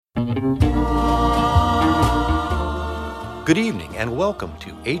Good evening and welcome to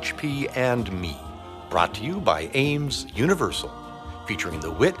HP and Me, brought to you by Ames Universal, featuring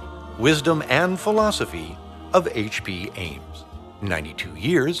the wit, wisdom, and philosophy of H.P. Ames. 92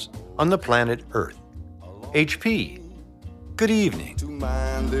 years on the planet Earth. HP, good evening. To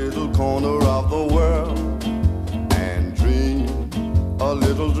my little corner of the world and dream a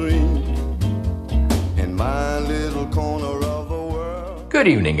little dream in my little corner of the world. Good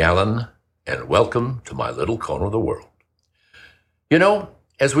evening, Alan, and welcome to my little corner of the world. You know,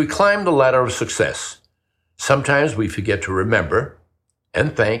 as we climb the ladder of success, sometimes we forget to remember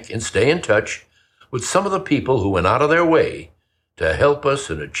and thank and stay in touch with some of the people who went out of their way to help us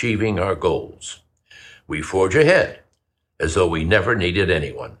in achieving our goals. We forge ahead as though we never needed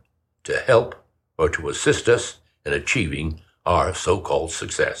anyone to help or to assist us in achieving our so-called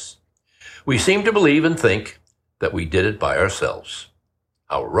success. We seem to believe and think that we did it by ourselves.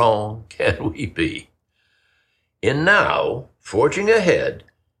 How wrong can we be? In now, forging ahead,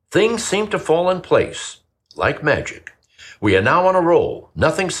 things seem to fall in place like magic. We are now on a roll.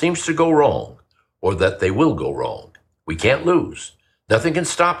 Nothing seems to go wrong, or that they will go wrong. We can't lose. Nothing can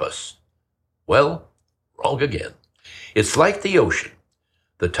stop us. Well, wrong again. It's like the ocean.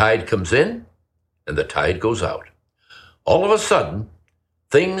 The tide comes in, and the tide goes out. All of a sudden,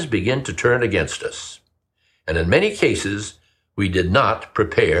 things begin to turn against us. And in many cases, we did not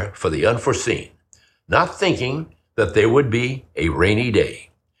prepare for the unforeseen, not thinking that there would be a rainy day.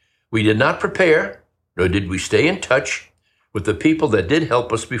 We did not prepare, nor did we stay in touch with the people that did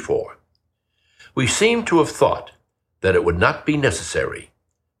help us before. We seem to have thought that it would not be necessary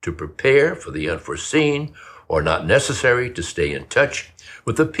to prepare for the unforeseen or not necessary to stay in touch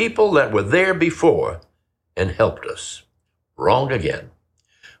with the people that were there before and helped us. Wrong again.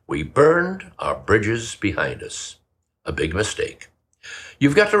 We burned our bridges behind us. A big mistake.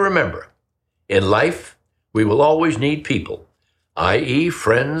 You've got to remember, in life, we will always need people, i.e.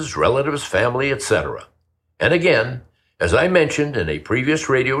 friends, relatives, family, etc. And again, as I mentioned in a previous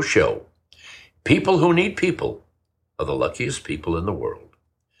radio show, people who need people are the luckiest people in the world.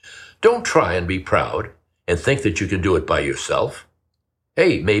 Don't try and be proud and think that you can do it by yourself.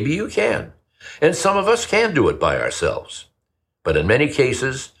 Hey, maybe you can. And some of us can do it by ourselves. But in many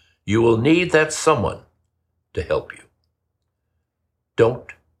cases, you will need that someone to help you.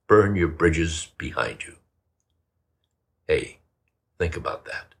 Don't burn your bridges behind you. Hey, think about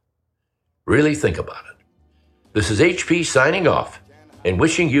that. Really think about it. This is HP signing off and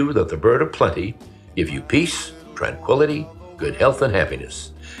wishing you that the bird of plenty give you peace, tranquility, good health, and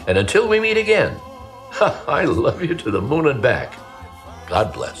happiness. And until we meet again, I love you to the moon and back.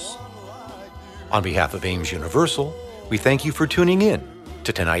 God bless. On behalf of Ames Universal, we thank you for tuning in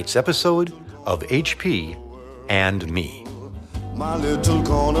to tonight's episode of HP and Me. My little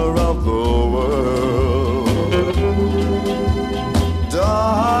corner